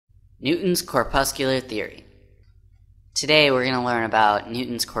Newton's corpuscular theory. Today we're going to learn about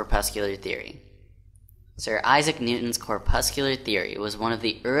Newton's corpuscular theory. Sir Isaac Newton's corpuscular theory was one of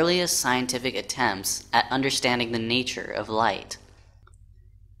the earliest scientific attempts at understanding the nature of light.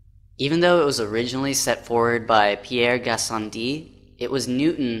 Even though it was originally set forward by Pierre Gassendi, it was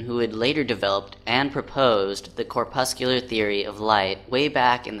Newton who had later developed and proposed the corpuscular theory of light way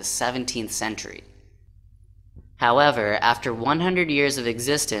back in the 17th century. However, after 100 years of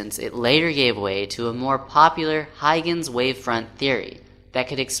existence, it later gave way to a more popular Huygens wavefront theory that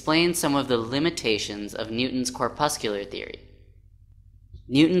could explain some of the limitations of Newton's corpuscular theory.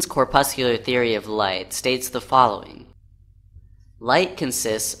 Newton's corpuscular theory of light states the following. Light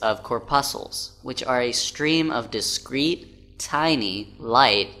consists of corpuscles, which are a stream of discrete, tiny,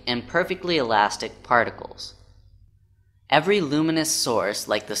 light, and perfectly elastic particles. Every luminous source,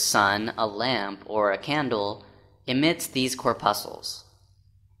 like the sun, a lamp, or a candle, emits these corpuscles.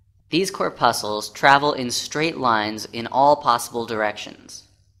 These corpuscles travel in straight lines in all possible directions.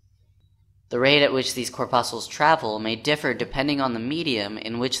 The rate at which these corpuscles travel may differ depending on the medium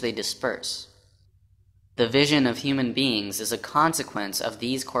in which they disperse. The vision of human beings is a consequence of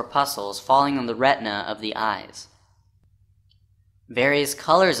these corpuscles falling on the retina of the eyes. Various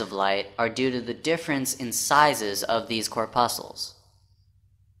colors of light are due to the difference in sizes of these corpuscles.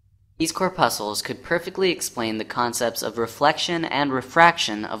 These corpuscles could perfectly explain the concepts of reflection and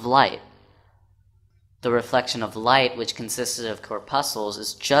refraction of light. The reflection of light, which consisted of corpuscles,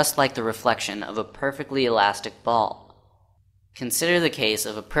 is just like the reflection of a perfectly elastic ball. Consider the case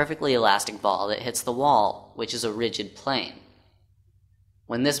of a perfectly elastic ball that hits the wall, which is a rigid plane.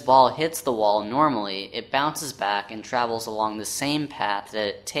 When this ball hits the wall normally, it bounces back and travels along the same path that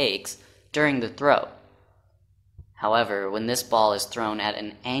it takes during the throw. However, when this ball is thrown at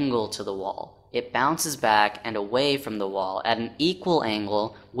an angle to the wall, it bounces back and away from the wall at an equal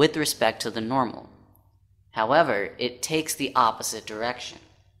angle with respect to the normal. However, it takes the opposite direction.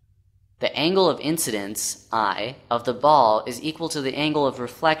 The angle of incidence, I, of the ball is equal to the angle of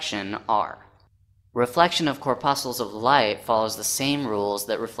reflection, r. Reflection of corpuscles of light follows the same rules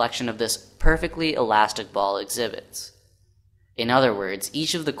that reflection of this perfectly elastic ball exhibits. In other words,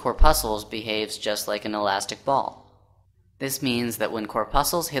 each of the corpuscles behaves just like an elastic ball. This means that when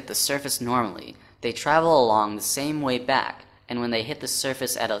corpuscles hit the surface normally, they travel along the same way back, and when they hit the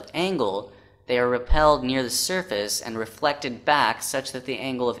surface at an angle, they are repelled near the surface and reflected back such that the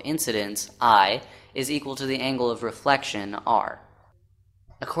angle of incidence, I, is equal to the angle of reflection, r.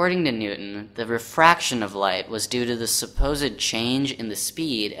 According to Newton, the refraction of light was due to the supposed change in the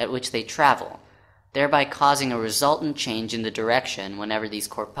speed at which they travel, thereby causing a resultant change in the direction whenever these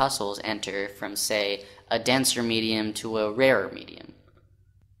corpuscles enter from, say, a denser medium to a rarer medium.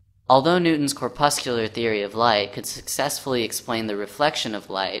 Although Newton's corpuscular theory of light could successfully explain the reflection of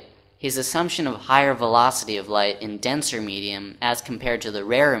light, his assumption of higher velocity of light in denser medium as compared to the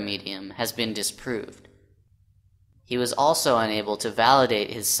rarer medium has been disproved. He was also unable to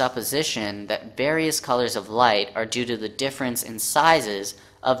validate his supposition that various colors of light are due to the difference in sizes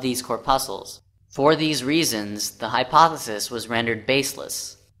of these corpuscles. For these reasons, the hypothesis was rendered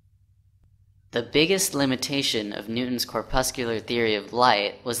baseless. The biggest limitation of Newton's corpuscular theory of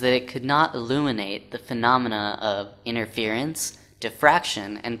light was that it could not illuminate the phenomena of interference,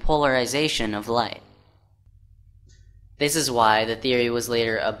 diffraction, and polarization of light. This is why the theory was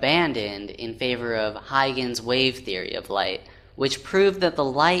later abandoned in favor of Huygens' wave theory of light, which proved that the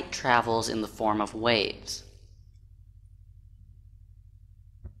light travels in the form of waves.